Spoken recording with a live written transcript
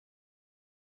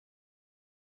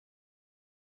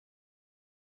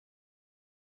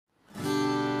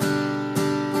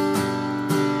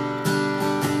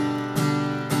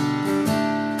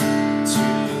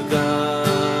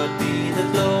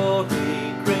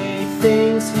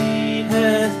things he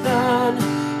hath done.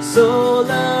 So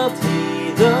loved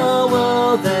he the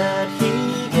world that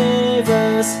he gave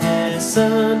us his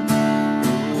Son,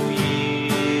 who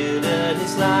yielded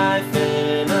his life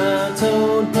in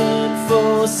atonement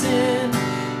for sin,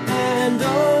 and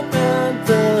opened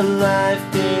the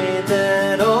lifegate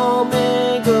that all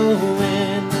may go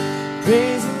in.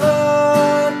 Praise the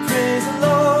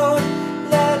Lord,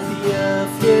 let the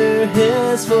earth hear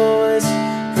his voice.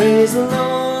 Praise the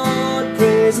Lord,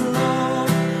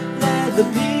 let the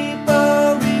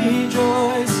people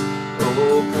rejoice.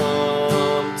 Oh,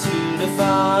 come to the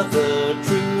Father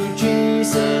through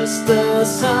Jesus the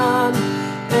Son,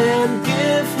 and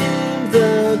give him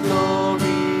the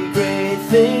glory, great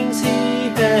things he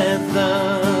hath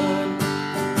done.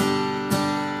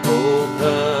 Oh,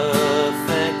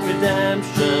 perfect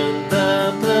redemption,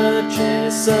 the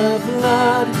purchase of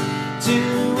blood, to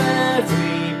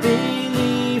every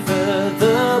believer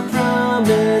the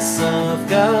promise of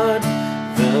God.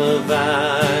 The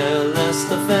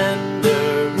vilest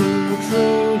offender who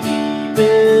truly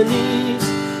believes,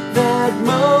 that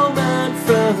moment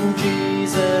from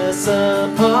Jesus a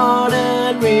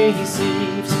pardon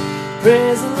receives.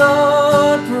 Praise the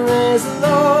Lord,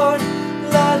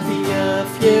 let the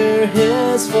earth hear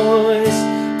his voice.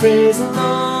 Praise the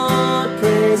Lord,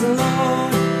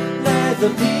 let the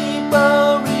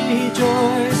people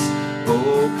rejoice.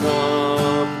 Oh,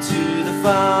 come to the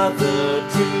Father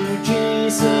through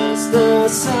Jesus the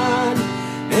Son,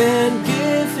 and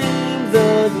give him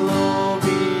the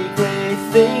glory, great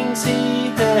things he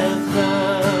hath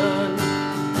done.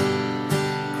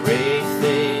 Great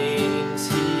things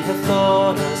he hath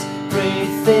taught us, great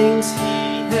things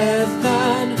he hath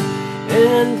done,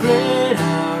 and great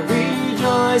our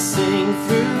rejoicing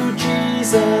through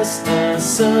Jesus the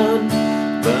Son.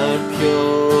 But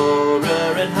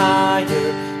purer and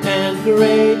higher and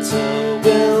greater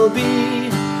will be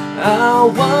our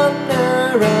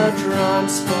wonder, our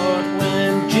transport,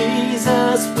 when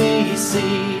Jesus we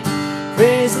see.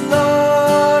 Praise the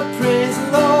Lord,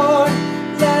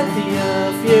 let the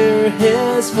earth hear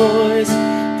his voice.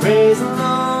 Praise the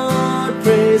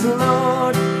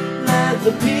Lord, let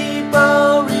the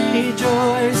people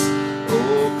rejoice.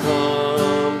 Oh,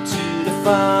 come to the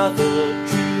Father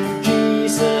through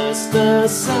Jesus the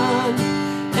Son,